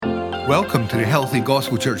Welcome to the Healthy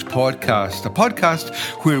Gospel Church podcast, a podcast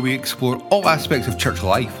where we explore all aspects of church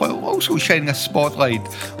life while also shining a spotlight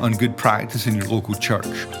on good practice in your local church.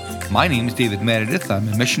 My name is David Meredith. I'm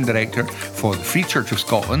a mission director for the Free Church of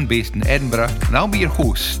Scotland based in Edinburgh, and I'll be your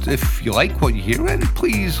host. If you like what you hear, then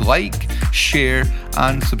please like, share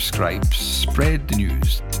and subscribe. Spread the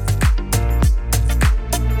news.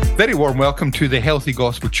 Very warm welcome to the Healthy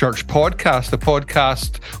Gospel Church podcast, a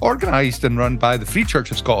podcast organised and run by the Free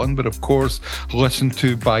Church of Scotland, but of course listened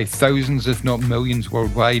to by thousands, if not millions,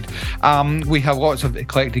 worldwide. We have lots of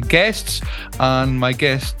eclectic guests, and my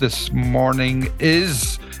guest this morning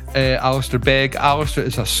is Alistair Begg. Alistair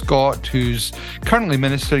is a Scot who's currently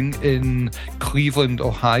ministering in Cleveland,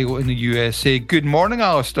 Ohio in the USA. Good morning,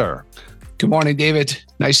 Alistair. Good morning, David.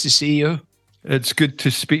 Nice to see you. It's good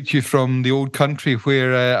to speak to you from the old country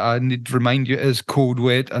where I need to remind you is cold,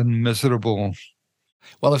 wet and miserable.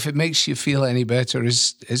 Well, if it makes you feel any better,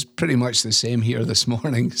 it's pretty much the same here this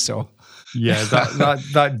morning. So, yeah,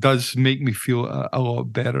 that does make me feel a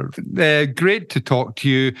lot better. Great to talk to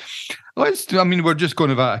you. We're just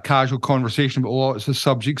going to have a casual conversation about lots of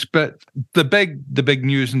subjects, but the big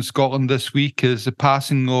news in Scotland this week is the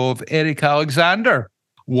passing of Eric Alexander,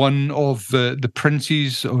 one of the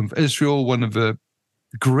princes of Israel, one of the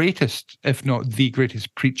greatest, if not the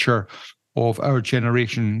greatest preacher of our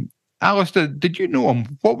generation. Alistair, did you know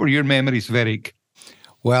him? What were your memories of Eric?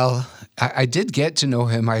 Well, I did get to know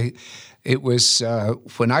him. It was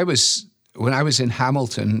when I was in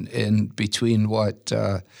Hamilton in between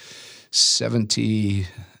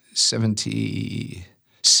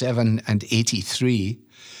 77 and 83.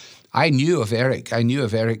 I knew of Eric. I knew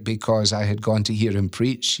of Eric because I had gone to hear him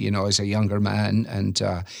preach, as a younger man, and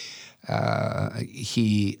I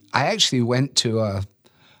actually went to a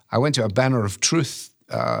Banner of Truth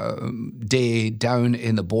day down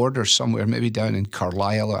in the border somewhere, maybe down in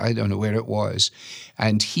Carlisle, or I don't know where it was,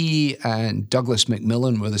 and he and Douglas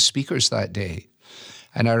Macmillan were the speakers that day.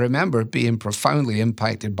 And I remember being profoundly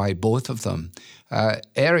impacted by both of them.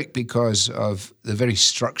 Eric, because of the very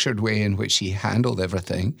structured way in which he handled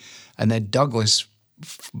everything, and then Douglas,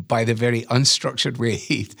 by the very unstructured way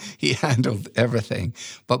he handled everything.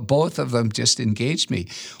 But both of them just engaged me.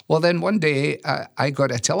 Well, then one day I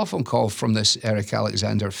got a telephone call from this Eric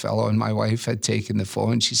Alexander fellow, and my wife had taken the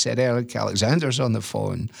phone. She said, "Eric Alexander's on the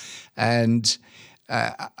phone." And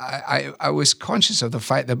I was conscious of the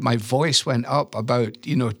fact that my voice went up about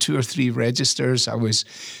 2 or 3 registers. I was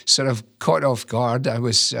sort of caught off guard. I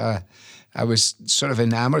was sort of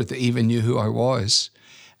enamored that he even knew who I was.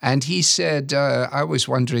 And he said, "I was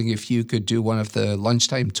wondering if you could do one of the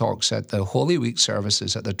lunchtime talks at the Holy Week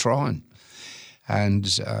services at the Tron." And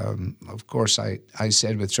of course, I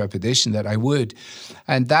said with trepidation that I would,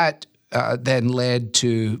 and that then led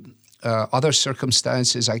to other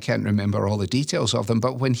circumstances. I can't remember all the details of them,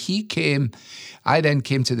 but when he came, I then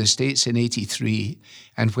came to the States in 83,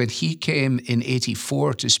 and when he came in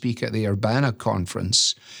 84 to speak at the Urbana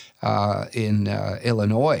Conference in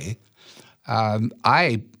Illinois,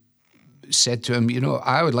 I said to him,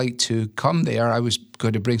 I would like to come there. I was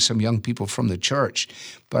going to bring some young people from the church,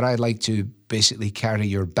 but I'd like to basically carry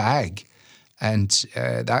your bag. And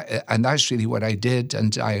that's really what I did,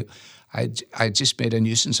 and I just made a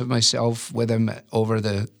nuisance of myself with him over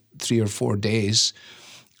the 3 or 4 days.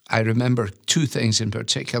 I remember 2 things in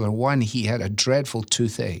particular. One, he had a dreadful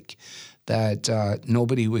toothache that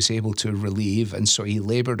nobody was able to relieve, and so he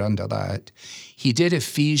labored under that. He did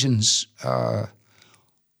Ephesians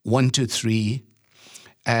 1-3,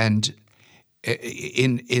 and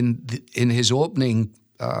in his opening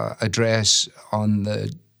address on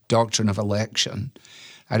the doctrine of election,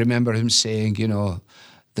 I remember him saying,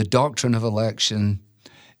 the doctrine of election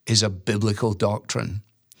is a biblical doctrine.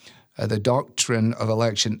 The doctrine of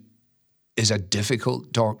election is a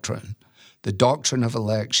difficult doctrine. The doctrine of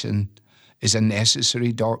election is a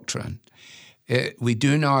necessary doctrine. It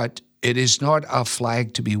is not a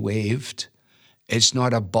flag to be waved. It's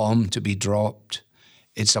not a bomb to be dropped.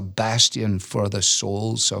 It's a bastion for the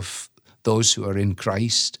souls of those who are in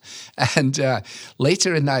Christ. And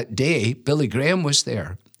later in that day, Billy Graham was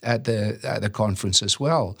there at the conference as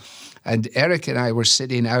well. And Eric and I were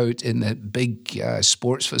sitting out in the big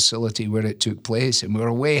sports facility where it took place, and we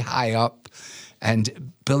were way high up,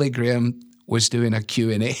 and Billy Graham was doing a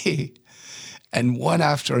Q&A. And one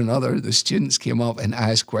after another, the students came up and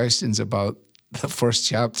asked questions about the first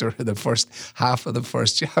chapter, the first half of the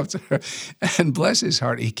first chapter. And bless his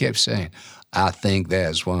heart, he kept saying, "I think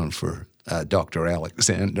there's one for Dr.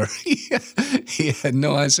 Alexander." He had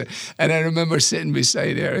no answer. And I remember sitting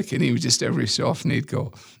beside Eric, and he would just every so often he'd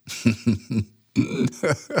go,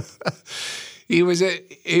 he was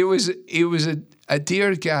a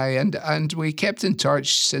dear guy, and we kept in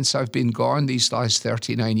touch since I've been gone these last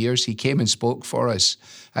 39 years. He came and spoke for us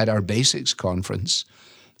at our Basics conference,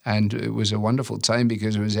 and it was a wonderful time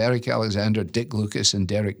because it was Eric Alexander, Dick Lucas, and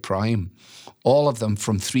Derek Prime, all of them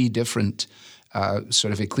from three different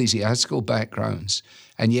sort of ecclesiastical backgrounds,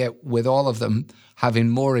 and yet with all of them having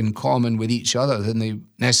more in common with each other than they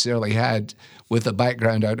necessarily had with the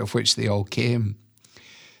background out of which they all came.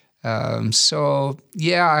 So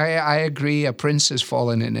yeah, I agree. A prince has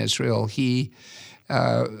fallen in Israel. He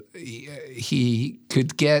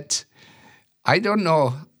could get, I don't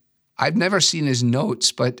know, I've never seen his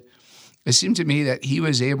notes, but it seemed to me that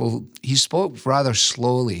he spoke rather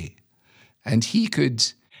slowly, and he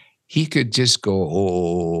could just go,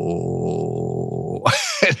 oh.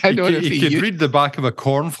 I don't know if he could read the back of a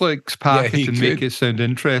cornflakes packet and make it sound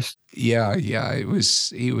interesting. Yeah, he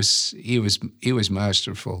was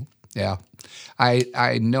masterful. Yeah,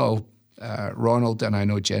 I know Ronald and I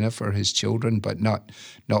know Jennifer, his children, but not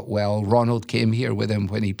well. Ronald came here with him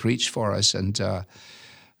when he preached for us, and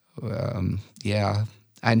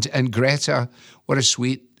and Greta, what a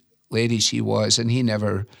sweet lady she was, and he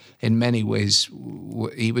never, in many ways,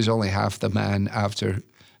 he was only half the man after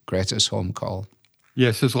Greta's home call.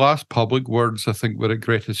 Yes, his last public words, I think, were at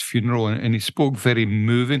Greta's funeral, and he spoke very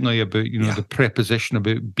movingly about, the preposition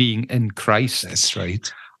about being in Christ. That's right.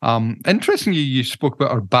 Interestingly, you spoke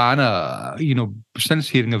about Urbana. Since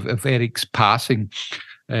hearing of Eric's passing,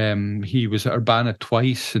 he was at Urbana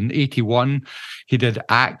twice. In 81, he did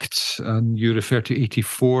Acts, and you refer to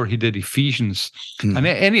 84, he did Ephesians. And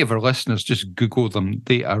any of our listeners, just Google them.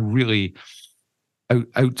 They are really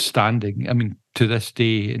outstanding. I mean, to this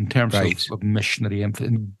day, in terms of missionary emphasis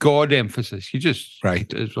and God emphasis, he just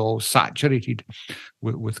is all saturated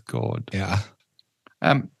with God. Yeah.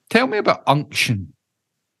 Tell me about unction.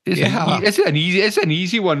 Is it an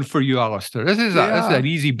easy one for you, Alistair? This is an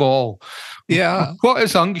easy ball. Yeah. What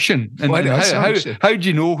is unction? And how do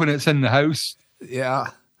you know when it's in the house?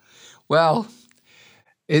 Yeah. Well,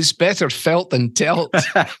 it's better felt than dealt.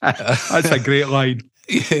 That's a great line.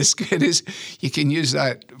 Yes, it is. You can use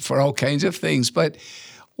that for all kinds of things. But,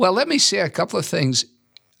 well, let me say a couple of things.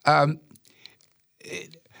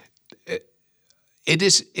 It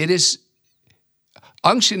is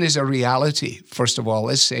unction is a reality. First of all,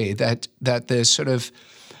 let's say that the sort of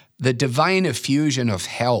the divine effusion of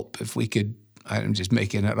help, if we could, I'm just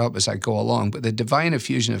making it up as I go along, but the divine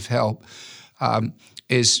effusion of help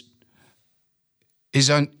is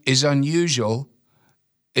unusual,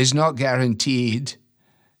 is not guaranteed.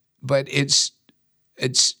 But it's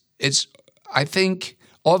I think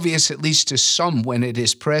obvious, at least to some, when it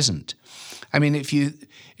is present. I mean, if you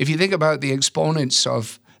think about the exponents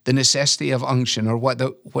of the necessity of unction, or what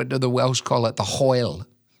do the Welsh call it, the hoil.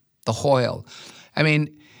 I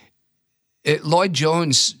mean, Lloyd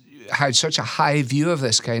Jones had such a high view of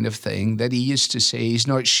this kind of thing that he used to say he's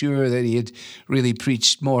not sure that he had really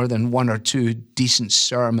preached more than one or two decent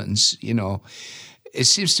sermons, It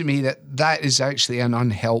seems to me that is actually an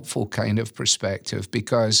unhelpful kind of perspective,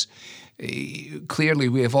 because clearly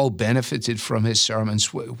we have all benefited from his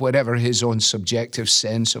sermons, whatever his own subjective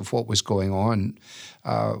sense of what was going on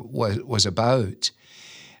was about.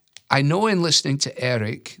 I know in listening to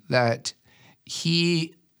Eric that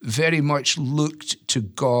he very much looked to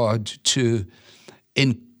God to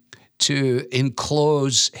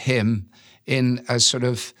enclose him in a sort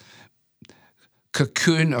of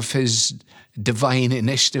cocoon of his divine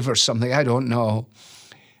initiative or something. I don't know.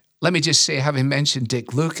 Let me just say, having mentioned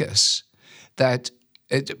Dick Lucas, that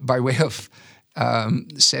by way of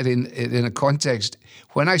setting it in a context,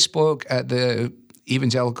 when I spoke at the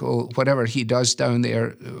evangelical, whatever he does down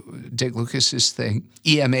there, Dick Lucas's thing,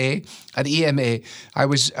 EMA, at EMA, I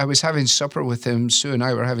was having supper with him. Sue and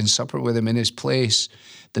I were having supper with him in his place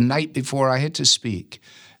the night before I had to speak.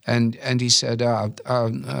 And he said,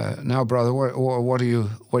 now, brother, what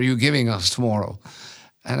are you giving us tomorrow?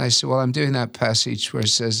 And I said, well, I'm doing that passage where it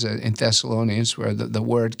says in Thessalonians, where the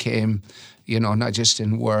word came, not just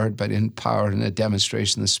in word, but in power and a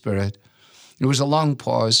demonstration of the Spirit. There was a long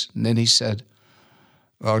pause, and then he said,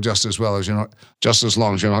 well, just as long as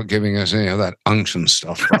you're not giving us any of that unction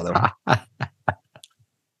stuff, brother.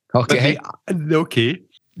 Okay. Okay.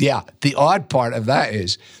 Yeah. The odd part of that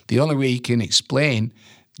is the only way you can explain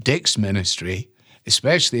Dick's ministry,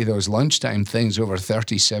 especially those lunchtime things over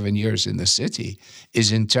 37 years in the city,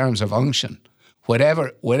 is in terms of unction.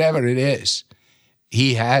 Whatever it is,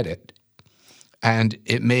 he had it. And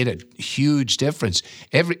it made a huge difference.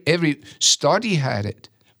 Every study had it,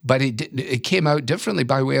 but it came out differently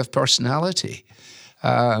by way of personality.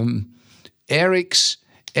 Eric's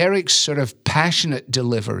Eric's sort of passionate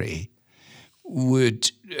delivery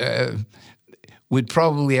would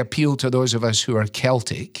probably appeal to those of us who are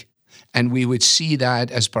Celtic, and we would see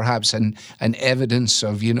that as perhaps an evidence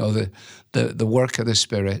of, the work of the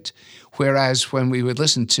Spirit. Whereas when we would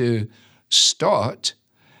listen to Stott,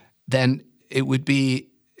 then it would be,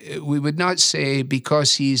 we would not say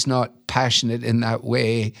because he's not passionate in that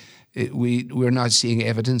way, we're not seeing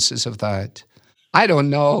evidences of that. I don't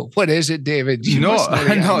know. What is it, David?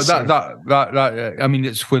 That. I mean,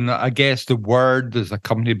 it's when I guess the word is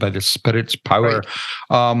accompanied by the Spirit's power.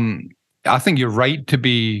 Right. I think you're right to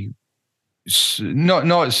be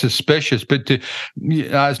not suspicious, but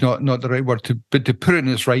that's not the right word. But to put it in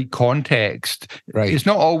its right context. Right. It's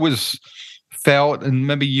not always felt, and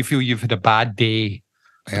maybe you feel you've had a bad day.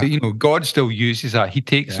 Yeah. But, God still uses that. He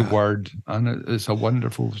takes the word, and it's a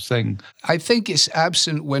wonderful thing. I think it's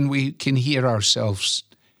absent when we can hear ourselves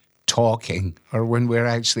talking, or when we're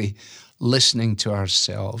actually listening to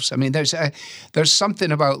ourselves. I mean, there's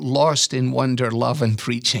something about lost in wonder, love, and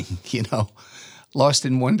preaching. Lost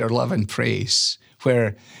in wonder, love, and praise,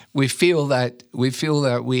 where we feel that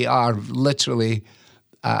we are literally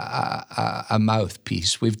a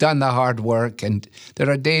mouthpiece. We've done the hard work, and there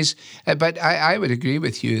are days, but I would agree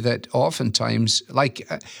with you that oftentimes, like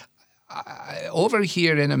over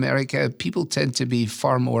here in America, people tend to be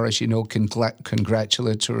far more, as you know,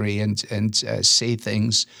 congratulatory and say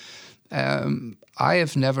things.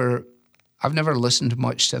 I've never listened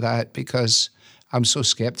much to that because I'm so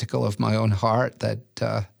skeptical of my own heart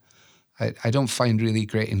that I don't find really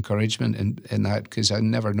great encouragement in that, because I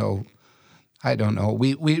never know. I don't know.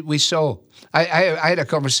 We saw. I had a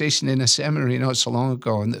conversation in a seminary not so long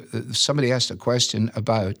ago, and somebody asked a question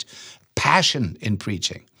about passion in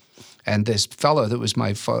preaching, and this fellow that was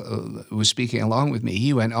was speaking along with me,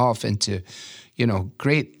 he went off into,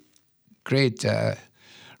 great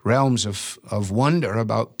realms of wonder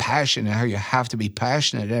about passion and how you have to be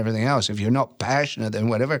passionate and everything else. If you're not passionate, then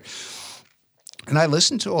whatever. And I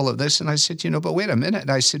listened to all of this, and I said, but wait a minute.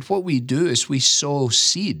 And I said, what we do is we sow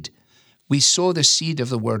seed. We sow the seed of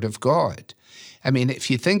the Word of God. I mean, if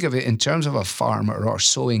you think of it in terms of a farmer or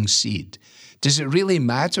sowing seed, does it really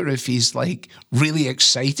matter if he's like really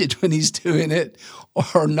excited when he's doing it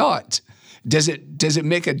or not? Does it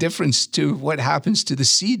make a difference to what happens to the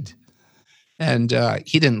seed? And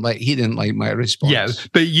he didn't like my response. Yeah,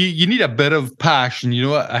 but you need a bit of passion.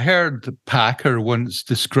 I heard Packer once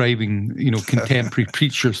describing, contemporary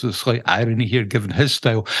preachers. There's like irony here, given his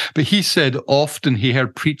style. But he said often he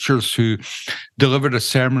heard preachers who delivered a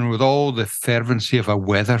sermon with all the fervency of a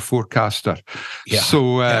weather forecaster. Yeah.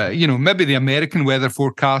 So, maybe the American weather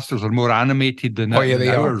forecasters are more animated than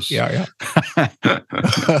ours. Yeah.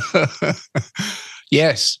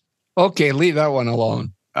 Yes. Okay, leave that one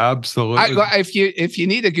alone. Absolutely. If you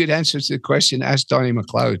need a good answer to the question, ask Donnie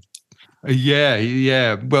McLeod.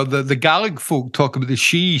 Yeah. Well, the Gaelic folk talk about the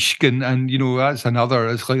sheesh, and that's another.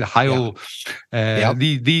 It's like the Heil.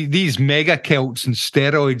 These mega Celts and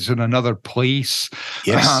steroids in another place.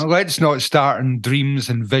 Yes. Let's not start in dreams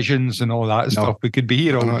and visions and all that stuff. We could be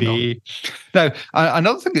here all day. Now,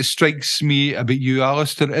 another thing that strikes me about you,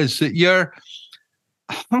 Alistair, is that you're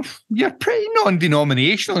pretty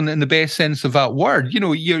non-denominational in the best sense of that word.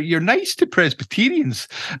 You're nice to Presbyterians.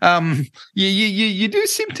 You do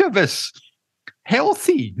seem to have this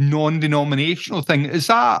healthy non-denominational thing. Is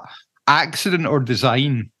that accident or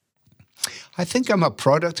design? I think I'm a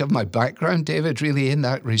product of my background, David, really, in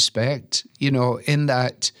that respect. In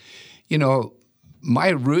that, my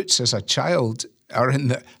roots as a child are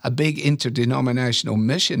in a big interdenominational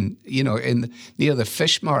mission, near the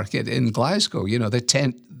fish market in Glasgow,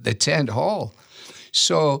 the tent hall.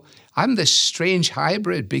 So I'm this strange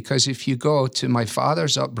hybrid, because if you go to my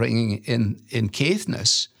father's upbringing in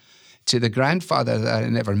Caithness, to the grandfather that I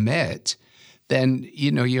never met, then,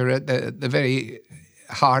 you're at the very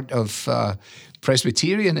heart of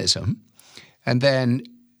Presbyterianism. And then,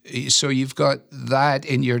 so you've got that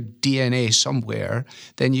in your DNA somewhere.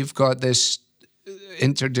 Then you've got this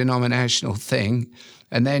interdenominational thing,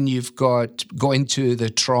 and then you've got going to the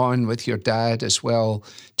Tron with your dad as well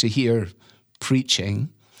to hear preaching,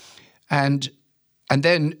 and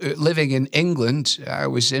then living in England, I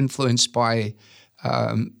was influenced by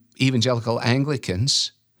evangelical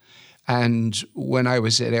Anglicans, and when I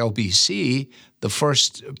was at LBC, the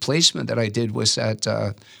first placement that I did was at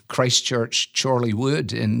Christchurch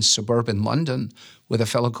Chorleywood in suburban London with a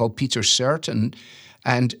fellow called Peter Certain.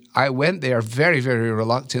 And I went there very, very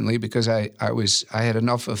reluctantly, because I had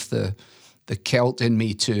enough of the Celt in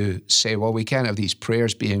me to say, well, we can't have these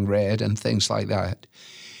prayers being read and things like that.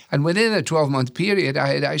 And within a 12-month period, I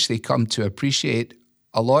had actually come to appreciate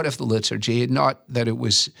a lot of the liturgy, not that it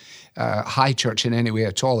was high church in any way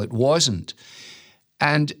at all, it wasn't.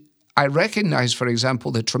 And I recognize, for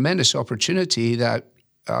example, the tremendous opportunity that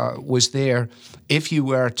was there if you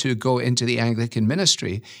were to go into the Anglican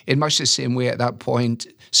ministry, in much the same way at that point,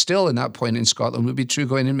 still in that point in Scotland, would be true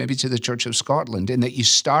going in maybe to the Church of Scotland, in that you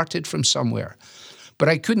started from somewhere. But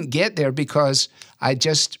I couldn't get there because I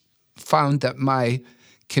just found that my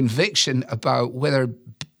conviction about whether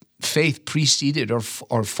faith preceded or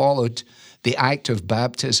followed the act of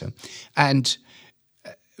baptism,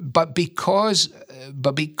 but because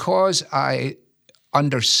I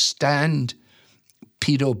understand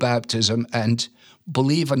pedobaptism and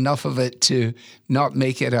believe enough of it to not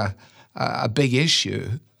make it a big issue,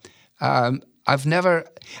 I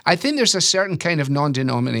think there's a certain kind of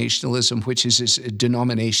non-denominationalism, which is a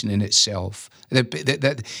denomination in itself.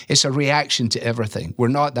 That it's a reaction to everything. We're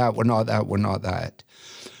not that, we're not that, we're not that.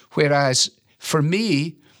 Whereas for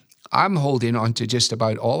me, I'm holding on to just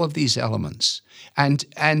about all of these elements. And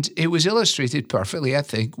it was illustrated perfectly, I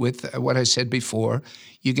think, with what I said before.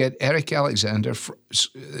 You get Eric Alexander,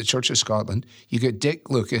 the Church of Scotland. You get Dick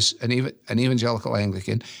Lucas, an evangelical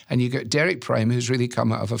Anglican. And you get Derek Prime, who's really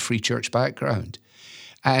come out of a free church background.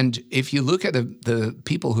 And if you look at the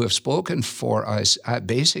people who have spoken for us at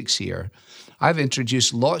Basics here, I've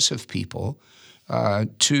introduced lots of people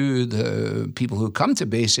to the people who come to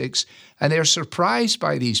Basics, and they're surprised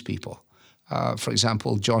by these people. For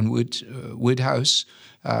example, John Woodhouse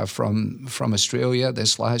from Australia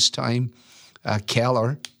this last time,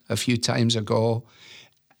 Keller a few times ago.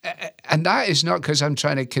 And that is not because I'm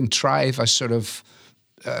trying to contrive a sort of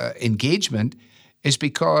engagement. It's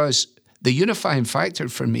because the unifying factor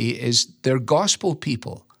for me is they're gospel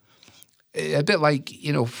people. A bit like,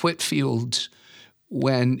 Whitefield,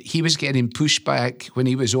 when he was getting pushback when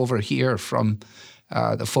he was over here from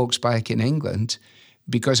the folks back in England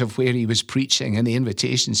because of where he was preaching and the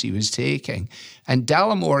invitations he was taking. And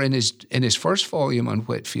Dallimore, in his first volume on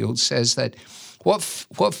Whitefield, says that what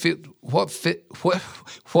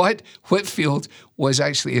Whitefield was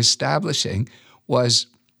actually establishing was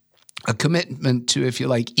a commitment to, if you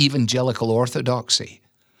like, evangelical orthodoxy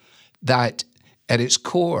that at its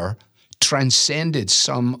core transcended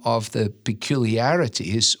some of the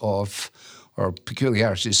peculiarities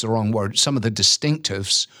is the wrong word, some of the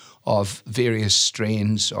distinctives of various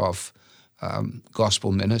strains of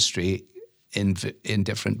gospel ministry in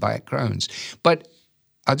different backgrounds. But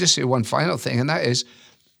I'll just say one final thing, and that is,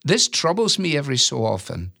 this troubles me every so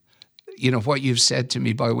often, what you've said to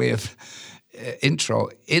me by way of intro,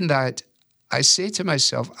 in that I say to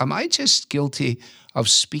myself, am I just guilty of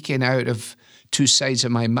speaking out of two sides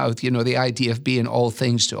of my mouth? The idea of being all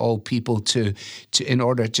things to all people to in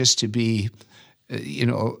order just to be,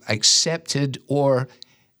 accepted, or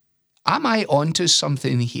am I onto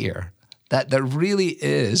something here that there really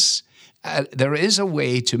is? There is a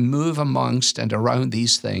way to move amongst and around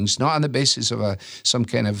these things, not on the basis of some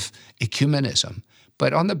kind of ecumenism,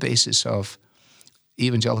 but on the basis of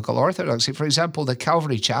evangelical orthodoxy. For example, the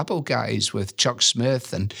Calvary Chapel guys with Chuck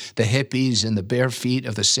Smith and the hippies and the bare feet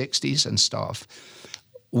of the 60s and stuff,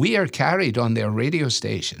 we are carried on their radio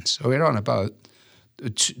stations. We're on about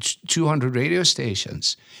 200 radio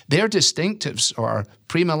stations. Their distinctives are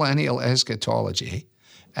premillennial eschatology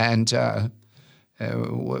and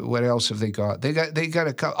what else have they got? They got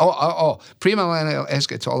premillennial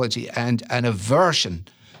eschatology and an aversion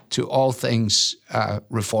to all things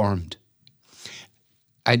reformed.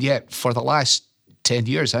 And yet, for the last 10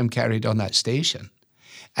 years, I'm carried on that station.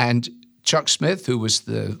 And Chuck Smith, who was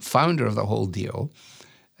the founder of the whole deal,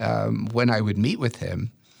 when I would meet with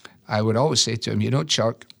him, I would always say to him,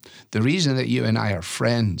 Chuck, the reason that you and I are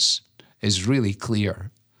friends is really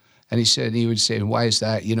clear. And he would say, why is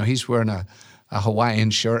that? He's wearing a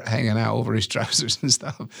Hawaiian shirt hanging out over his trousers and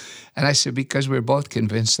stuff. And I said, because we're both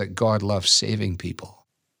convinced that God loves saving people.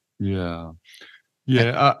 Yeah.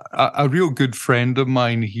 Yeah, a real good friend of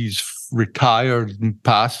mine, he's retired and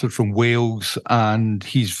pastor from Wales, and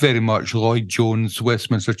he's very much Lloyd Jones,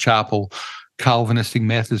 Westminster Chapel, Calvinistic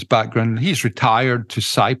Methodist background. He's retired to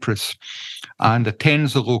Cyprus and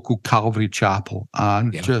attends the local Calvary Chapel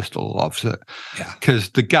and just loves it.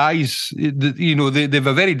 Because the guys, they have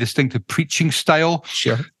a very distinctive preaching style.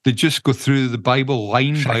 Sure. They just go through the Bible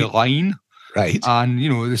line by line. Right. And,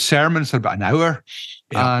 the sermons are about an hour.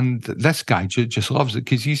 Yeah. And this guy just loves it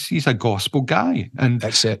because he's a gospel guy. And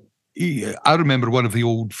that's it. I remember one of the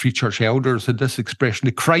old Free Church elders had this expression,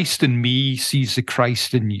 the Christ in me sees the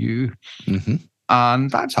Christ in you. Mm-hmm.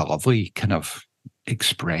 And that's a lovely kind of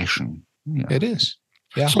expression. It is.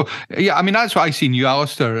 Yeah. So, that's what I see in you,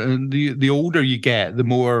 Alistair. And the older you get, the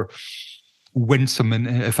more winsome, and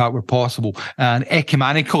if that were possible, and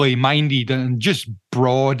ecumenically minded, and just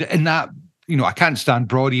broad. And that, I can't stand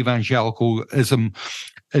broad evangelicalism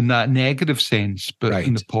in that negative sense, but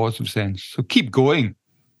in the positive sense. So keep going.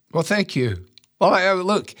 Well, thank you. Well,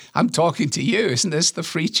 look, I'm talking to you. Isn't this the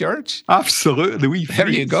Free Church? Absolutely. There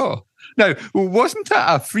you go. Now, wasn't it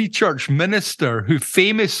a Free Church minister who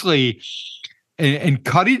famously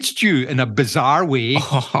encouraged you in a bizarre way?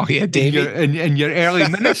 Oh, yeah, Davey. In your early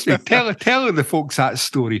ministry. Tell the folks that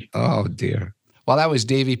story. Oh, dear. Well, that was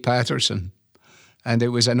Davy Patterson, and it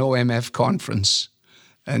was an OMF conference,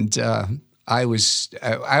 and I was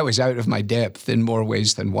out of my depth in more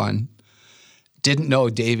ways than one. Didn't know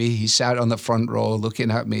Davy. He sat on the front row looking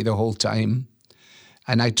at me the whole time,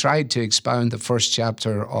 and I tried to expound the first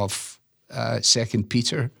chapter of 2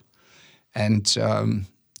 Peter, and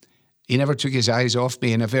he never took his eyes off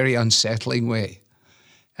me in a very unsettling way.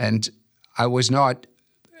 And I was not,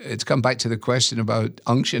 it's come back to the question about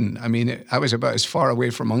unction. I mean, I was about as far away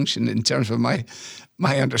from unction in terms of my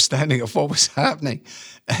understanding of what was happening.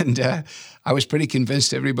 And I was pretty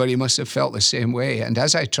convinced everybody must have felt the same way. And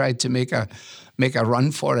as I tried to make a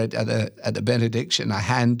run for it at the benediction, a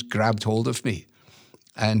hand grabbed hold of me.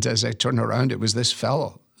 And as I turned around, it was this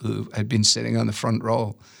fellow who had been sitting on the front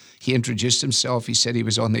row. He introduced himself. He said he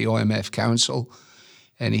was on the OMF Council,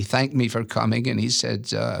 and he thanked me for coming. And he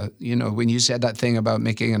said, when you said that thing about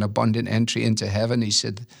making an abundant entry into heaven, he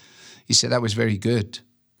said that was very good.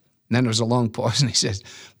 And then there was a long pause, and he said,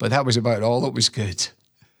 but that was about all that was good.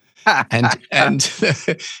 and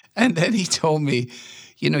then he told me,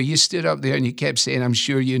 you stood up there and you kept saying, I'm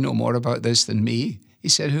sure you know more about this than me. He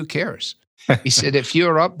said, who cares? He said, if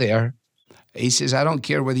you're up there, he says, I don't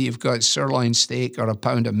care whether you've got sirloin steak or a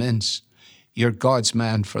pound of mince. You're God's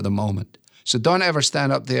man for the moment. So don't ever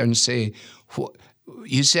stand up there and say,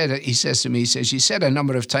 you said it. He says to me, you said a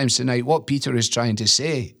number of times tonight what Peter is trying to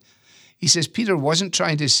say. He says, Peter wasn't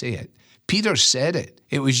trying to say it. Peter said it.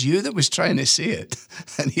 It was you that was trying to say it.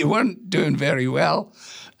 And you weren't doing very well.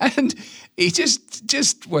 And he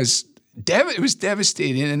just was, it was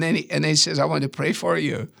devastating. And then he says, I want to pray for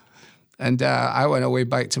you. And I went away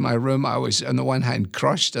back to my room. I was, on the one hand,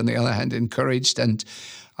 crushed, on the other hand, encouraged. And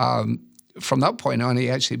from that point on, he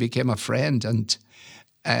actually became a friend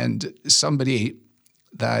and somebody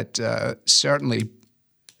that certainly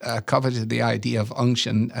coveted the idea of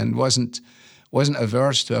unction and wasn't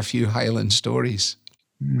averse to a few Highland stories.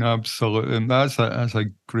 Absolutely. That's a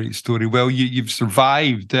great story. Well, you've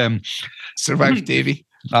survived. Survived, Davey.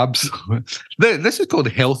 Absolutely. This is called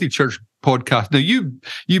the Healthy Church Podcast. Now,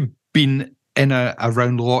 you've been in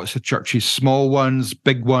around lots of churches, small ones,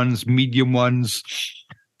 big ones, medium ones,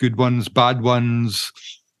 good ones, bad ones,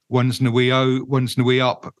 ones in the way out, ones in the way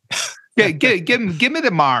up. Give me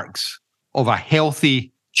the marks of a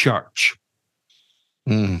healthy church.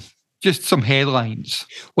 Just some headlines.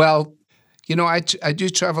 Well, I do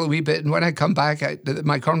travel a wee bit, and when I come back,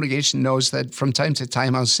 my congregation knows that from time to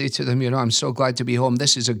time I'll say to them, I'm so glad to be home.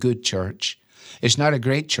 This is a good church. It's not a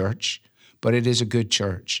great church, but it is a good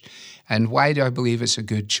church. And why do I believe it's a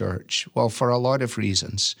good church? Well, for a lot of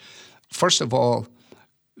reasons. First of all,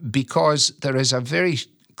 because there is a very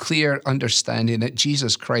clear understanding that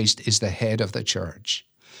Jesus Christ is the head of the church,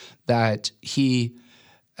 that he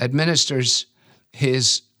administers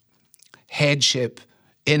his headship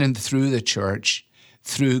in and through the church,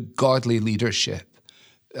 through godly leadership,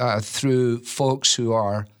 through folks who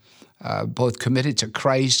are both committed to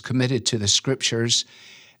Christ, committed to the Scriptures,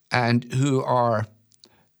 and who are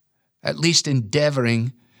at least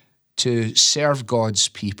endeavoring to serve God's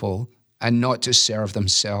people and not to serve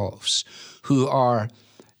themselves, who are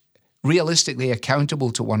realistically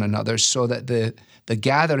accountable to one another so that the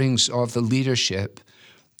gatherings of the leadership,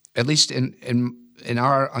 at least in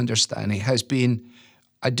our understanding, has been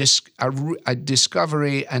a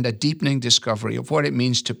discovery and a deepening discovery of what it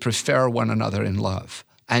means to prefer one another in love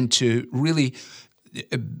and to really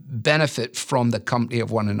benefit from the company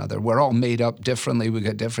of one another. We're all made up differently. We've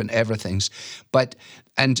got different everythings. But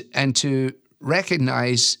and to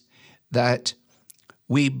recognize that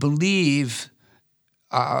we believe,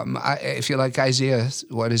 if you like Isaiah,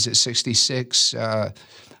 66,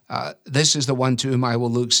 this is the one to whom I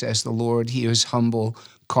will look, says the Lord. He who is humble,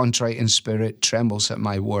 contrite in spirit, trembles at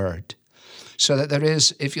my word. So that there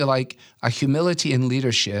is, if you like, a humility in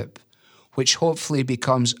leadership, which hopefully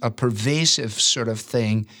becomes a pervasive sort of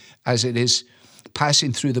thing as it is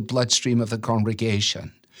passing through the bloodstream of the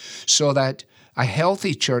congregation. So that a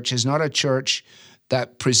healthy church is not a church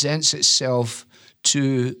that presents itself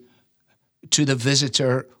to the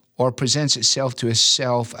visitor or presents itself to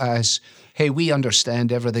itself as, hey, we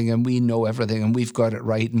understand everything and we know everything and we've got it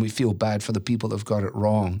right and we feel bad for the people that have got it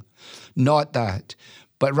wrong. Not that,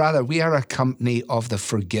 but rather we are a company of the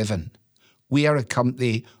forgiven. We are a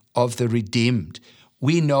company of the redeemed.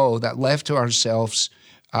 We know that left to ourselves,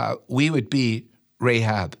 we would be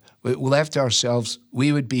Rahab. Left to ourselves,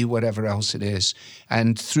 we would be whatever else it is.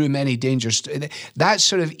 And through many dangers, that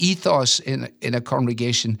sort of ethos in a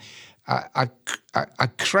congregation, a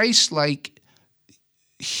Christ-like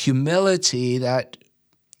humility that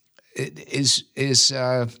is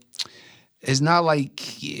not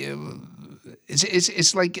like,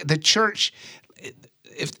 it's like the church,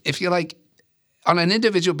 if you like, on an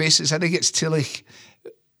individual basis, I think it's Tillich.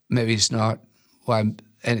 Maybe it's not. Well,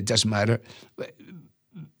 and it doesn't matter.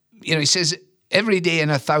 You know, he says, every day in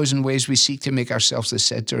 1,000 ways we seek to make ourselves the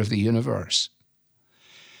center of the universe.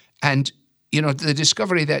 And, you know, the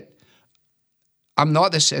discovery that I'm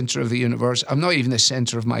not the center of the universe, I'm not even the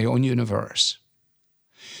center of my own universe.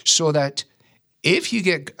 So that if you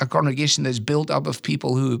get a congregation that's built up of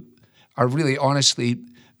people who are really honestly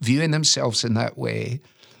viewing themselves in that way,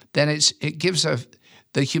 then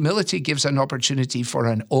the humility gives an opportunity for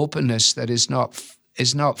an openness that is not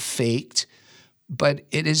faked, but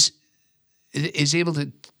it is able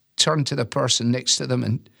to turn to the person next to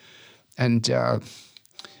them and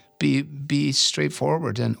be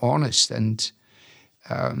straightforward and honest and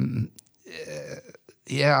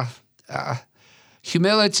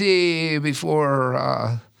humility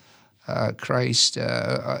before Christ,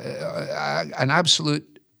 an absolute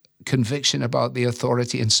conviction about the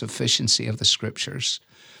authority and sufficiency of the Scriptures,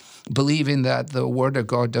 believing that the Word of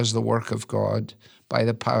God does the work of God by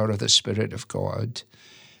the power of the Spirit of God,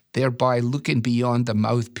 thereby looking beyond the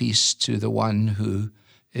mouthpiece to the one who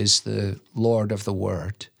is the Lord of the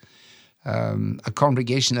Word. A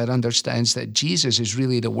congregation that understands that Jesus is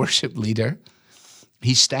really the worship leader.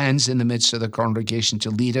 He stands in the midst of the congregation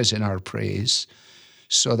to lead us in our praise,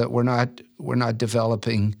 so that we're not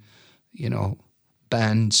developing, you know,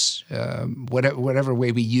 bands, whatever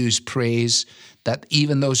way we use praise, that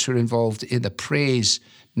even those who are involved in the praise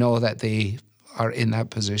know that they are in that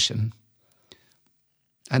position.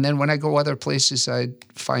 And then when I go other places, I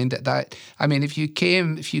find that I mean, if you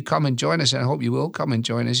come and join us, and I hope you will come and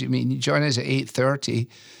join us. You join us at 8:30.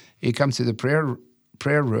 You come to the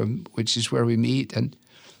prayer room, which is where we meet, and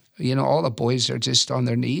you know, all the boys are just on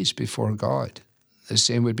their knees before God. The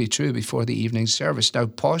same would be true before the evening service. Now,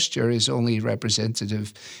 posture is only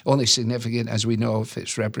significant as we know if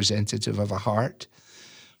it's representative of a heart.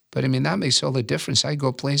 But I mean, that makes all the difference. I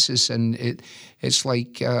go places and it's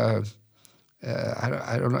like I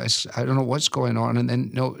don't know. I don't know what's going on, and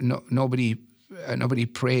then nobody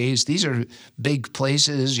prays. These are big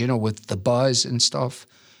places, you know, with the buzz and stuff.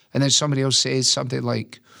 And then somebody else says something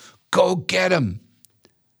like, "Go get him,"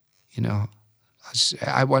 you know. As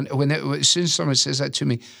soon as someone says that to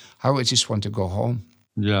me, I would just want to go home.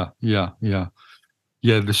 Yeah.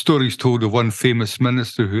 The story's told of one famous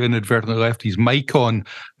minister who inadvertently left his mic on,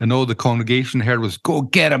 and all the congregation heard was, "Go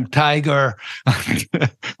get him, Tiger."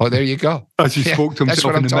 Oh, there you go. As he spoke to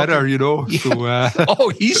himself in the mirror, you know. Yeah. So,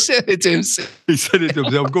 he said it to himself. He said it to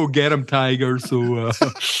himself, "Go get him, Tiger." So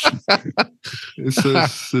it's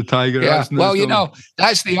the Tiger. Yeah. Well, you know,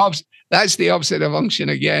 that's the opposite of unction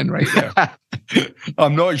again, right there.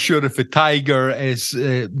 I'm not sure if a tiger is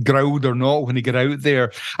growled or not when he get out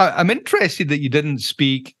there. I'm interested that you didn't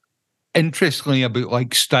speak, interestingly, about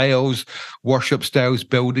like styles, worship styles,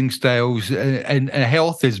 building styles, and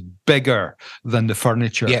health is bigger than the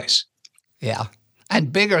furniture. Yes, yeah,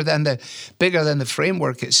 and bigger than the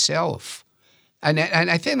framework itself. And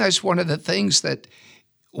I think that's one of the things that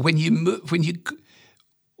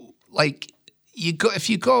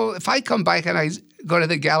if I come back and I go to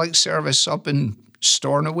the Gaelic service up in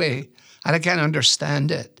Stornoway and I can't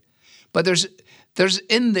understand it, but there's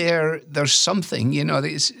something, you know,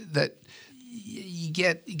 that you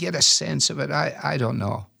get a sense of it. I don't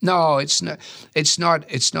know. No, it's not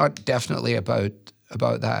definitely about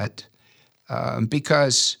that,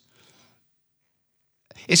 because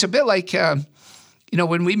it's a bit like you know,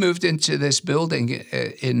 when we moved into this building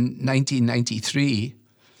in 1993.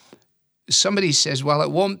 Somebody says, well,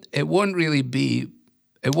 it won't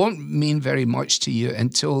mean very much to you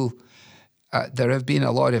until there have been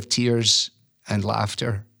a lot of tears and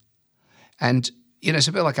laughter. And, you know, it's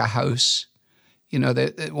a bit like a house. You know,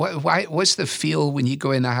 what's the feel when you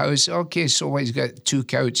go in the house? Okay, so he's got 2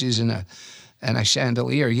 couches and a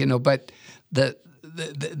chandelier, you know, but the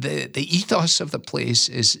ethos of the place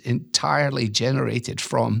is entirely generated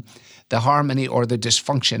from the harmony or the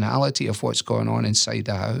dysfunctionality of what's going on inside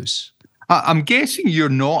the house. I'm guessing you're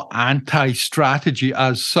not anti-strategy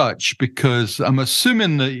as such, because I'm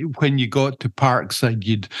assuming that when you got to Parkside,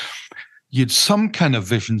 you'd some kind of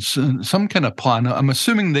vision, some kind of plan. I'm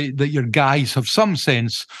assuming that your guys have some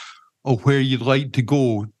sense of where you'd like to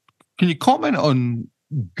go. Can you comment on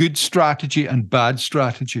good strategy and bad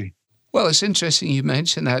strategy? Well, it's interesting you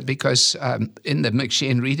mention that, because in the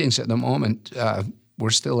McShane readings at the moment, we're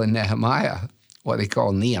still in Nehemiah, what they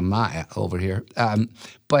call Nehemiah over here.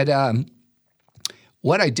 But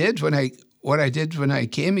what I did when I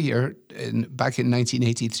came here back in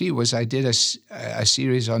 1983 was I did a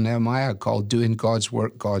series on Nehemiah called "Doing God's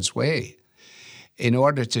Work God's Way," in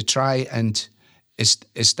order to try and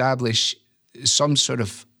establish some sort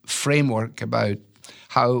of framework about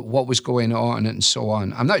what was going on and so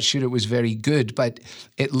on. I'm not sure it was very good, but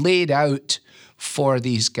it laid out for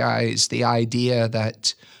these guys the idea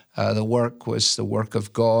that the work was the work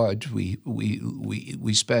of God. We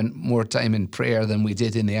spent more time in prayer than we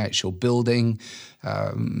did in the actual building.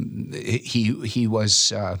 He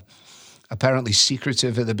was apparently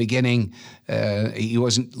secretive at the beginning. He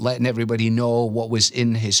wasn't letting everybody know what was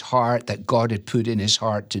in his heart, that God had put in his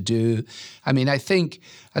heart to do. I mean, I think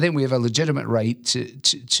we have a legitimate right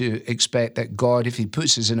to expect that God, if he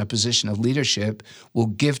puts us in a position of leadership, will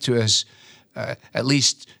give to us at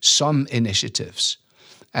least some initiatives.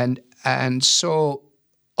 And so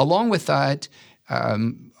along with that,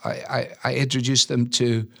 I introduced them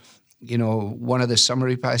to, one of the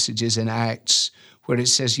summary passages in Acts where it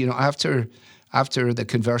says, after the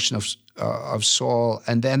conversion of Saul,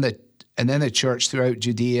 and then the church throughout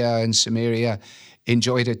Judea and Samaria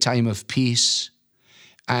enjoyed a time of peace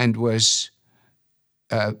and was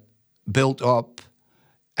built up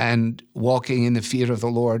and walking in the fear of the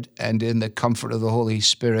Lord and in the comfort of the Holy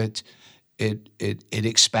Spirit, it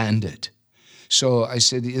expanded. So I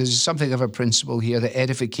said, there's something of a principle here that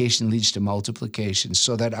edification leads to multiplication,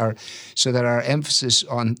 so that our emphasis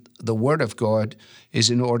on the Word of God is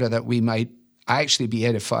in order that we might actually be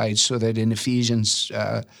edified, so that in Ephesians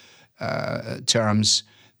terms,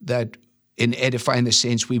 that in edifying the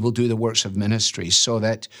saints, we will do the works of ministry, so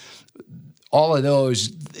that all of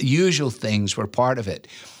those usual things were part of it.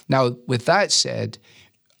 Now, with that said,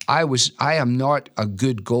 I am not a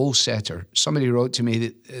good goal setter. Somebody wrote to me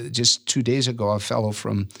that just 2 days ago, a fellow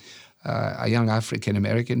from a young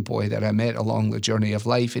African-American boy that I met along the journey of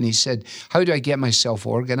life, and he said, "How do I get myself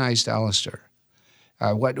organized, Alistair?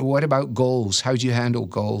 What about goals? How do you handle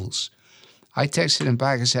goals?" I texted him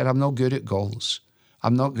back and said, "I'm not good at goals.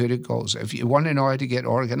 I'm not good at goals. If you want to know how to get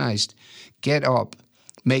organized, get up,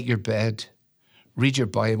 make your bed, read your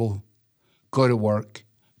Bible, go to work,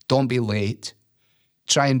 don't be late,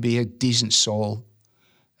 try and be a decent soul,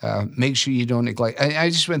 make sure you don't neglect." I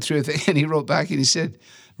just went through it, and he wrote back and he said,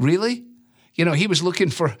 "Really?" He was looking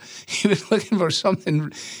for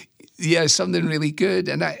something, something really good.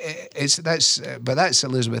 And that's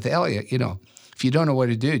Elizabeth Elliot. If you don't know what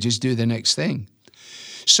to do, just do the next thing.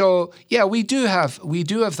 So yeah, we do have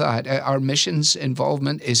that. Our missions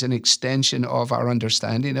involvement is an extension of our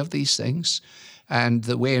understanding of these things, and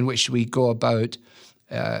the way in which we go about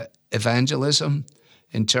evangelism,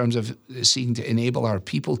 in terms of seeking to enable our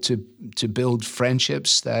people to build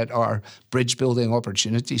friendships that are bridge-building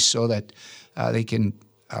opportunities, so that they can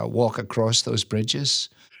walk across those bridges.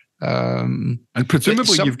 And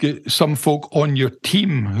presumably you've got some folk on your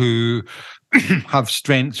team who have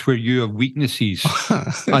strengths where you have weaknesses.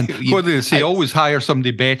 And what do they say? Always hire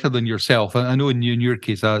somebody better than yourself. I know in your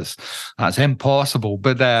case that's impossible,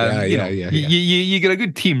 but you get a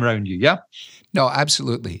good team around you, yeah? No,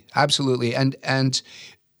 absolutely, and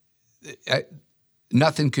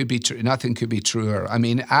nothing could be truer. I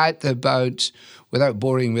mean, without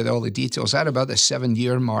boring with all the details, at about the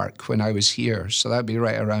 7-year mark when I was here, so that'd be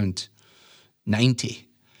right around 90.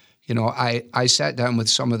 I sat down with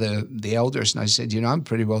some of the elders and I said, I'm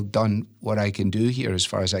pretty well done what I can do here as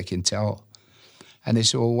far as I can tell. And they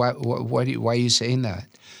said, well, why are you saying that?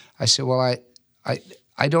 I said, well, I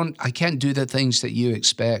can't do the things that you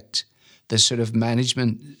expect. The sort of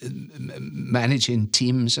managing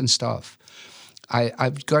teams and stuff.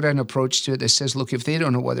 I've got an approach to it that says, look, if they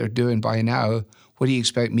don't know what they're doing by now, what do you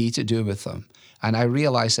expect me to do with them? And I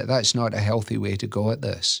realize that that's not a healthy way to go at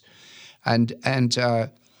this. And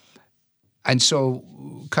so,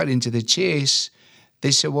 cutting to the chase,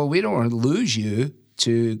 they said, well, we don't want to lose you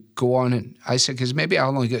to go on. And I said, because maybe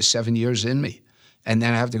I'll only get 7 years in me, and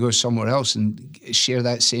then I have to go somewhere else and share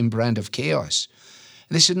that same brand of chaos.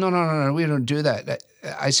 They said, no, we don't do that.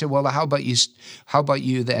 I said, well, how about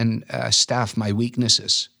you then staff my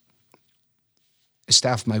weaknesses?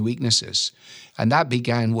 And that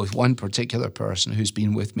began with one particular person who's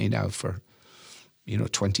been with me now for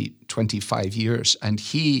 20, 25 years. And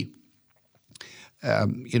he,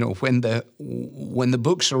 when the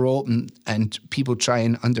books are open and people try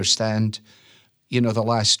and understand, the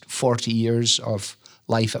last 40 years of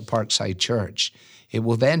life at Parkside Church, it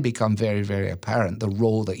will then become very, very apparent the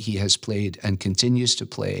role that he has played and continues to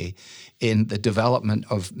play in the development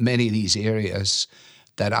of many of these areas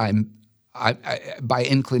that I by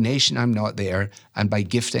inclination I'm not there, and by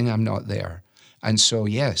gifting I'm not there. And so,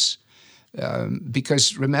 yes,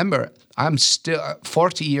 because remember, I'm still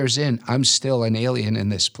 40 years in, I'm still an alien in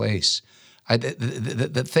this place.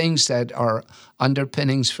 The things that are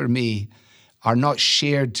underpinnings for me are not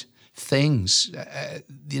shared things.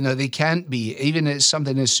 They can't be, even as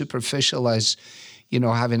something as superficial as,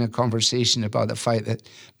 having a conversation about the fact that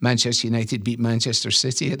Manchester United beat Manchester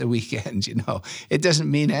City at the weekend. It doesn't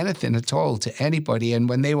mean anything at all to anybody. And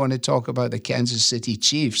when they want to talk about the Kansas City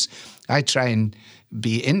Chiefs, I try and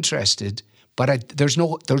be interested, but there's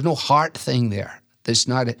no heart thing there. There's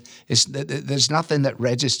nothing that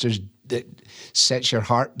registers, that sets your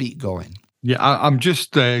heartbeat going. Yeah, I'm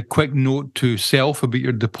just a quick note to self about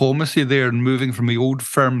your diplomacy there and moving from the old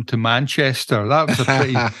firm to Manchester. That was a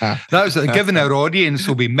pretty, given our audience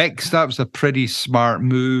will be mixed, that was a pretty smart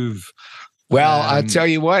move. Well, I'll tell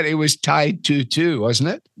you what, it was tied 2-2, wasn't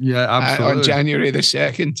it? Yeah, absolutely. On January the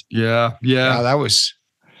 2nd. Yeah.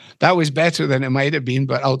 That was better than it might have been,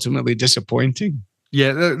 but ultimately disappointing.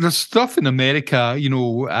 Yeah, there's stuff in America,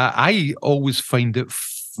 I always find it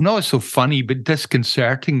not so funny, but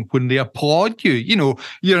disconcerting when they applaud you.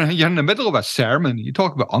 You're in the middle of a sermon. You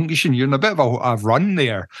talk about unction. You're in a bit of a run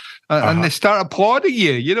there, and they start applauding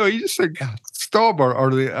you. You just like stop, or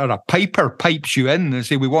a piper pipes you in and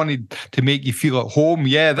say, "We wanted to make you feel at home."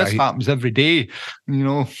 Yeah, this happens every day.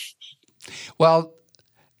 Well,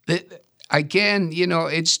 again,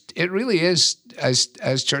 it really is,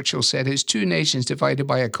 as Churchill said, it's two nations divided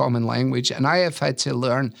by a common language, and I have had to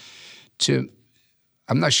learn to.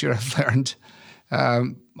 I'm not sure I've learned.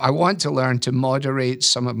 I want to learn to moderate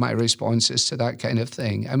some of my responses to that kind of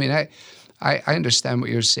thing. I mean, I understand what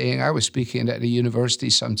you're saying. I was speaking at a university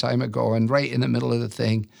some time ago, and right in the middle of the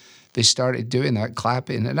thing, they started doing that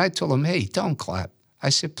clapping. And I told them, hey, don't clap. I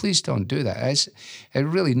said, please don't do that. It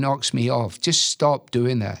really knocks me off. Just stop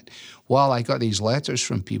doing that. Well, I got these letters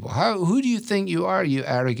from people. Who do you think you are, you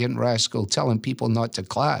arrogant rascal, telling people not to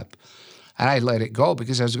clap? And I let it go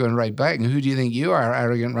because I was going right back. And who do you think you are,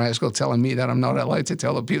 arrogant rascal, telling me that I'm not allowed to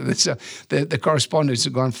tell the people? The correspondence is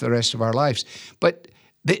gone for the rest of our lives. But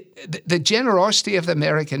the generosity of the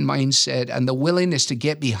American mindset and the willingness to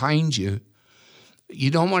get behind you, you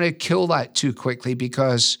don't want to kill that too quickly,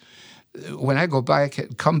 because when I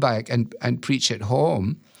come back and preach at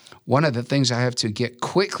home, one of the things I have to get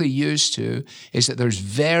quickly used to is that there's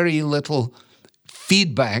very little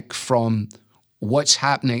feedback from what's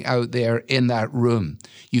happening out there in that room.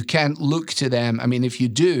 You can't look to them. I mean, if you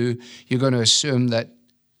do, you're going to assume that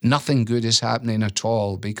nothing good is happening at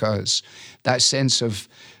all, because that sense of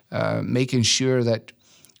making sure that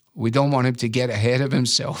we don't want him to get ahead of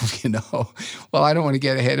himself, Well, I don't want to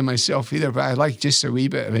get ahead of myself either, but I like just a wee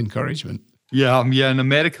bit of encouragement. Yeah, in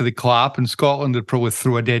America they clap. In Scotland they'd probably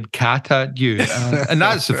throw a dead cat at you, and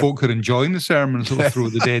that's the folk who are enjoying the sermons who'll throw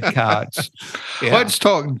the dead cats. Yeah. Let's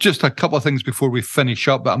talk just a couple of things before we finish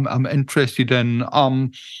up. I'm interested in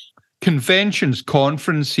conventions,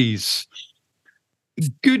 conferences.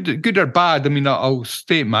 Good or bad? I mean, I'll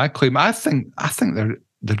state my claim. I think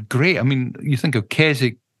they're great. I mean, you think of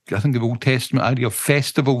Keswick, I think of Old Testament idea of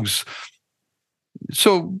festivals.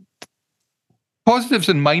 So, positives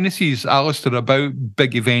and minuses, Alistair, about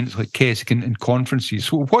big events like Keswick and conferences.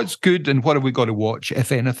 So what's good and what have we got to watch,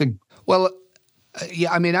 if anything? Well,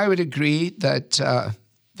 yeah, I mean, I would agree that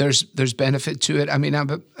there's benefit to it. I mean,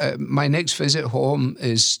 my next visit home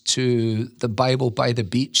is to the Bible by the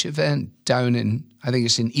Beach event down in, I think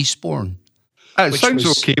it's in Eastbourne. It sounds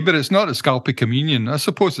okay, but it's not a Scalpy Communion. I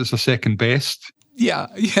suppose it's a second best.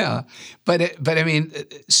 Yeah. But I mean,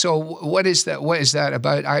 so what is that? What is that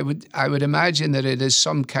about? I would imagine that it is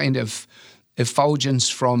some kind of effulgence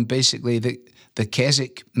from basically the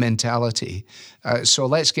Keswick mentality. So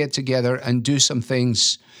let's get together and do some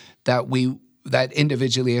things that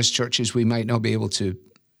individually as churches we might not be able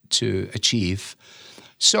to achieve.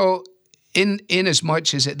 So in as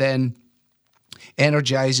much as it then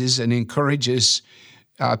energizes and encourages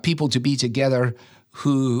people to be together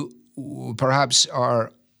who perhaps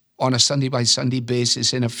are on a Sunday by Sunday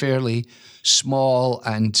basis in a fairly small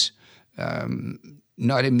and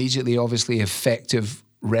not immediately obviously effective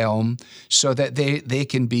realm, so that they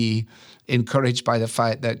can be encouraged by the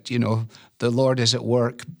fact that, the Lord is at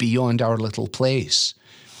work beyond our little place.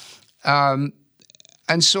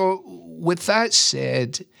 And so with that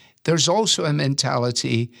said, there's also a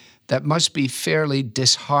mentality that must be fairly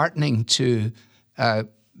disheartening to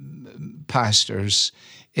pastors,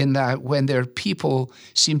 in that when their people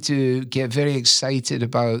seem to get very excited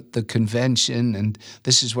about the convention and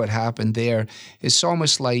this is what happened there, it's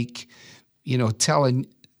almost like,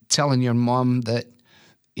 telling your mom that,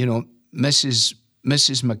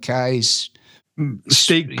 Mrs. Mackay's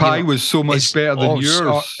steak pie was so much better than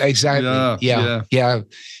yours. Exactly. Yeah.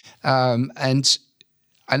 And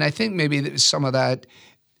I think maybe some of that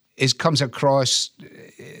comes across.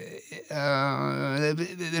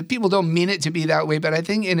 People don't mean it to be that way, but I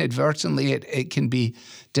think inadvertently it can be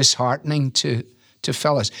disheartening to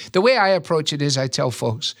fellas. The way I approach it is I tell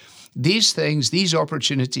folks, these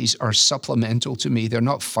opportunities are supplemental to me. They're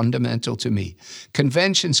not fundamental to me.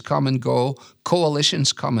 Conventions come and go.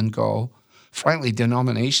 Coalitions come and go. Frankly,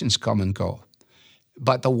 denominations come and go.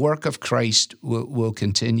 But the work of Christ will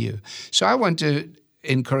continue. So I want to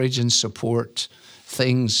encourage and support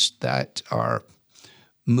things that are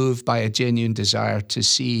moved by a genuine desire to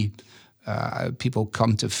see people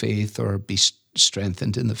come to faith or be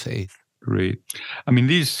strengthened in the faith. Great. I mean,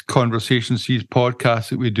 these conversations, these podcasts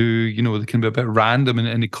that we do, they can be a bit random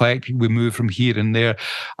and eclectic. We move from here and there.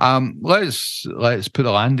 Let's put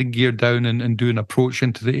the landing gear down and do an approach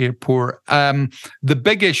into the airport. The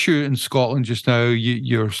big issue in Scotland just now,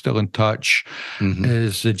 you're still in touch,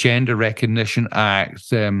 is the Gender Recognition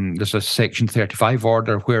Act. There's a Section 35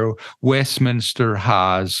 order where Westminster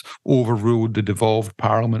has overruled the devolved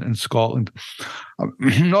Parliament in Scotland.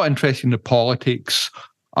 I'm not interested in the politics.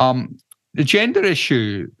 The gender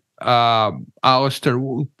issue, Alistair,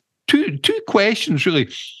 two questions really.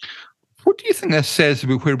 What do you think this says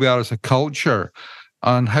about where we are as a culture,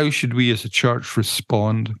 and how should we as a church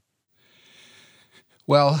respond?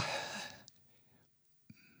 Well,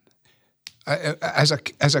 as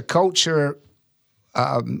a culture,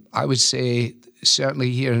 I would say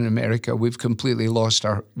certainly here in America, we've completely lost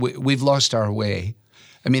our way.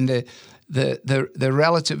 I mean, the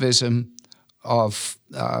relativism of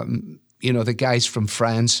the guys from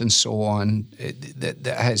France and so on, that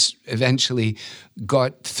has eventually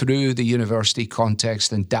got through the university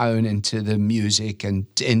context and down into the music and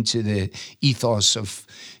into the ethos of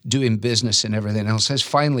doing business and everything else, has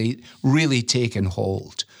finally really taken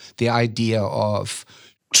hold. The idea of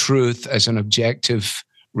truth as an objective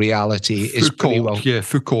reality is pretty well...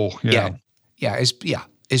 Foucault.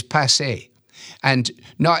 Is passé. And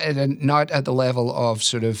not at the level of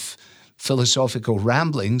sort of philosophical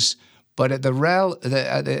ramblings, but at the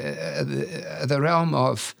realm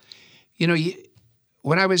of,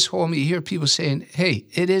 when I was home, you hear people saying, "Hey,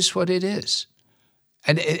 it is what it is,"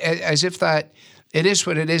 and as if that it is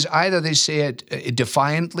what it is. Either they say it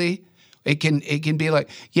defiantly. It can be like,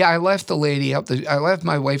 "Yeah, I left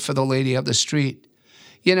my wife for the lady up the street."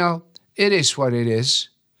 It is what it is.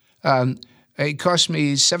 It cost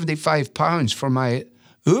me £75 for my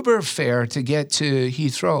Uber fare to get to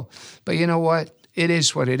Heathrow. But you know what? It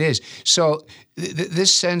is what it is. So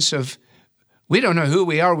this sense of, we don't know who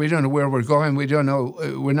we are, we don't know where we're going, we don't know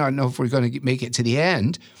if we're going to make it to the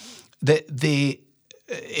end. The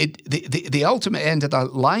ultimate end of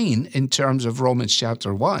that line in terms of Romans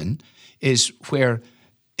chapter 1 is where,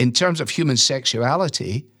 in terms of human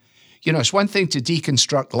sexuality, it's one thing to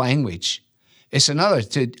deconstruct language. It's another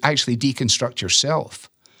to actually deconstruct yourself.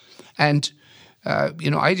 And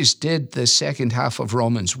I just did the second half of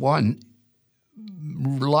Romans 1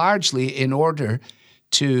 largely in order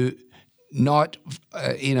to not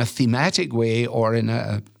in a thematic way or in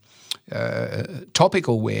a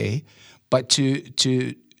topical way, but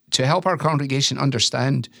to help our congregation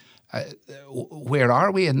understand where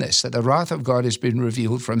are we in this, that the wrath of God has been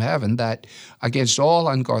revealed from heaven, that against all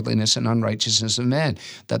ungodliness and unrighteousness of men,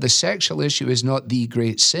 that the sexual issue is not the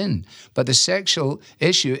great sin, but the sexual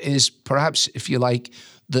issue is perhaps, if you like,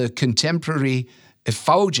 the contemporary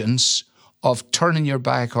effulgence of turning your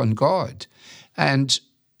back on God. And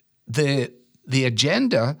the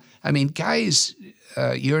agenda, I mean, guys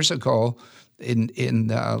years ago in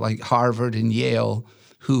like Harvard and Yale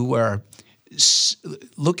who were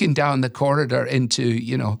looking down the corridor into,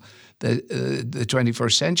 the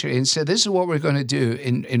 21st century and said, this is what we're going to do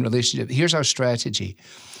in relationship. Here's our strategy.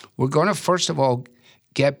 We're going to, first of all,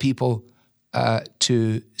 get people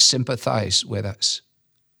to sympathize with us.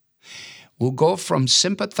 We'll go from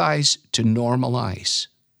sympathize to normalize,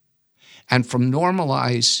 and from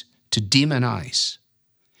normalize to demonize.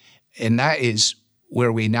 And that is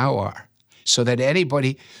where we now are. So that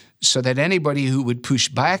anybody who would push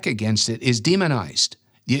back against it is demonized.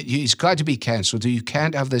 It's got to be canceled. You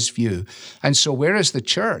can't have this view. And so where is the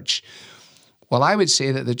church? Well, I would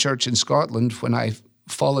say that the church in Scotland, when I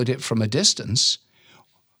followed it from a distance,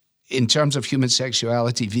 in terms of human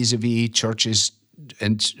sexuality vis-a-vis churches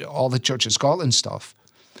and all the Church of Scotland stuff,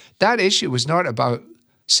 that issue was not about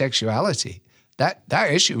sexuality. That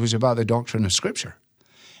issue was about the doctrine of Scripture.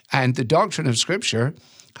 And the doctrine of Scripture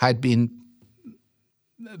had been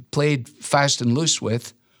played fast and loose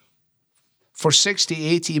with for 60,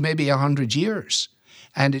 80, maybe 100 years.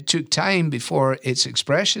 And it took time before its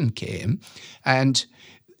expression came. And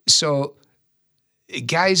so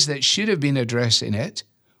guys that should have been addressing it,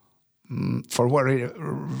 for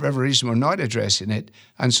whatever reason, were not addressing it.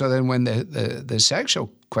 And so then when the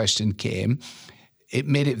sexual question came, it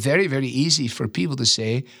made it very, very easy for people to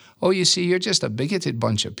say, oh, you see, you're just a bigoted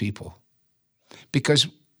bunch of people. Because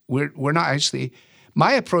we're not actually...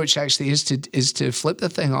 My approach actually is to flip the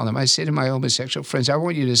thing on them. I say to my homosexual friends, I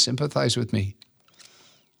want you to sympathize with me.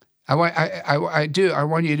 I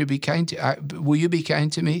want you to be kind to... will you be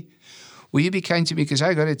kind to me? Will you be kind to me? Because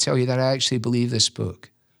I got to tell you that I actually believe this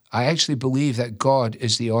book. I actually believe that God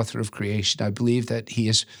is the author of creation. I believe that he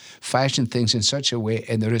has fashioned things in such a way,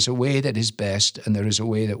 and there is a way that is best, and there is a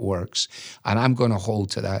way that works. And I'm going to hold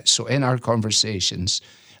to that. So in our conversations,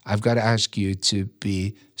 I've got to ask you to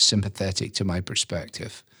be sympathetic to my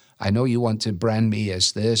perspective. I know you want to brand me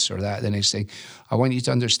as this or that, the next thing. I want you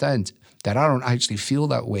to understand that I don't actually feel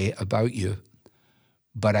that way about you,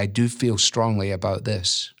 but I do feel strongly about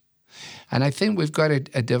this. And I think we've got to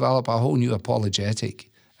develop a whole new apologetic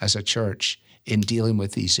as a church in dealing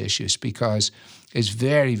with these issues, because it's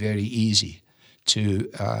very, very easy to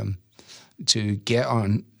get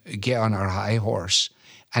on our high horse.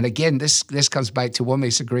 And again, this comes back to what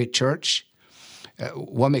makes a great church.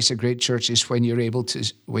 What makes a great church is when you're able to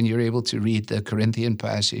read the Corinthian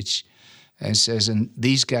passage, and it says, and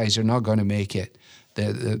these guys are not going to make it.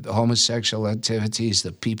 The homosexual activities,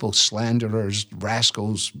 the people slanderers,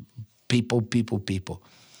 rascals, people.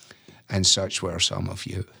 And such were some of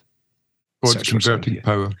you. God's converting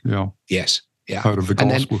power, yeah. Yes, yeah. Power of the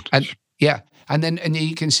gospel. And then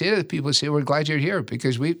you can say to the people, say, we're glad you're here,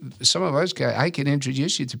 because some of us, I can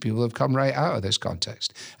introduce you to people who have come right out of this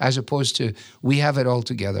context, as opposed to, we have it all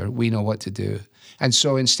together, we know what to do. And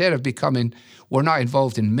so instead of we're not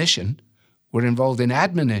involved in mission, we're involved in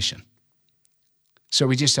admonition. So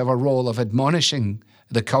we just have a role of admonishing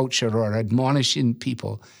the culture or admonishing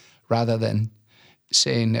people, rather than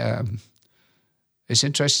saying, it's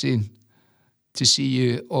interesting to see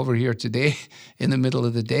you over here today in the middle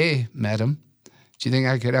of the day, madam. Do you think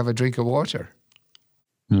I could have a drink of water?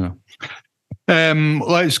 Yeah.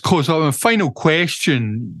 Let's close up. A final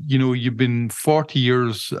question. You know, you've been 40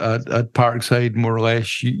 years at Parkside, more or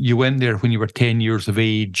less. You went there when you were 10 years of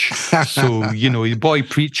age. So, you know, you boy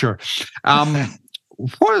preacher.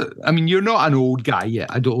 You're not an old guy yet.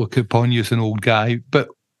 I don't look upon you as an old guy. But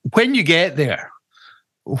when you get there,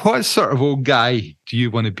 what sort of old guy do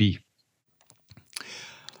you want to be?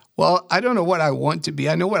 Well, I don't know what I want to be.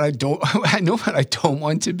 I know what I don't. I know what I don't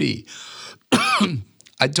want to be.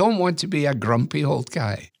 I don't want to be a grumpy old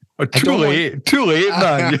guy. Oh, too late,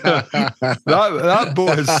 man. that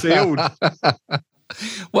boat has sailed.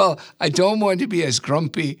 Well, I don't want to be as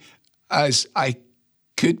grumpy as I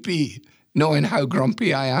could be, knowing how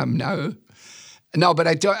grumpy I am now. No, but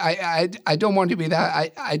I don't want to be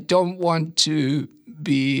that. I don't want to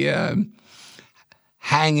be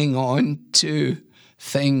hanging on to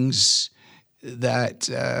things that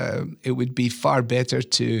it would be far better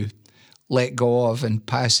to let go of and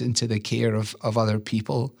pass into the care of other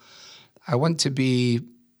people. I want to be,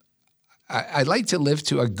 I'd like to live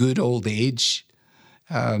to a good old age,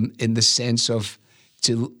 in the sense of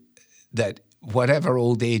that whatever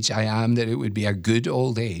old age I am, that it would be a good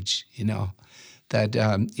old age, you know, that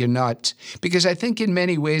you're not, because I think in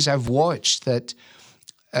many ways I've watched that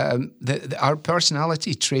our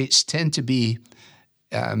personality traits tend to be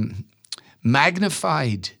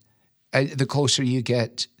magnified the closer you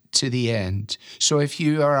get to the end. So if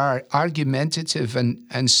you are argumentative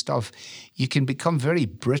and stuff, you can become very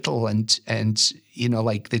brittle and you know,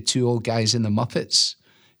 like the two old guys in the Muppets,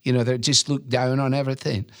 you know, they just look down on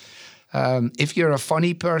everything. If you're a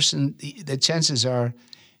funny person, the chances are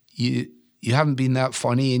you haven't been that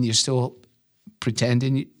funny and you're still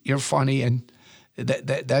pretending you're funny, and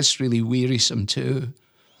that's really wearisome too.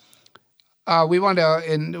 We want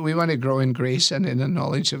to grow in grace and in the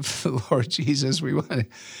knowledge of the Lord Jesus.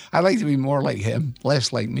 I'd like to be more like him,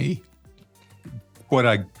 less like me. What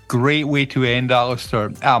a great way to end, Alistair.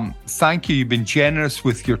 Thank you. You've been generous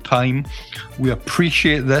with your time. We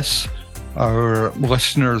appreciate this. Our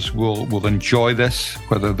listeners will enjoy this,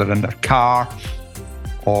 whether they're in their car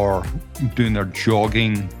or doing their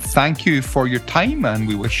jogging. Thank you for your time, and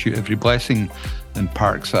we wish you every blessing in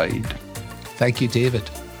Parkside. Thank you, David.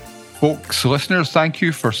 Folks, listeners, thank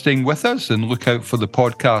you for staying with us, and look out for the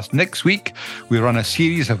podcast next week. We run a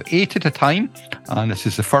series of 8 at a time, and this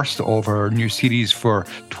is the first of our new series for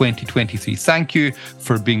 2023. Thank you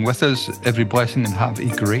for being with us. Every blessing, and have a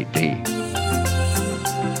great day.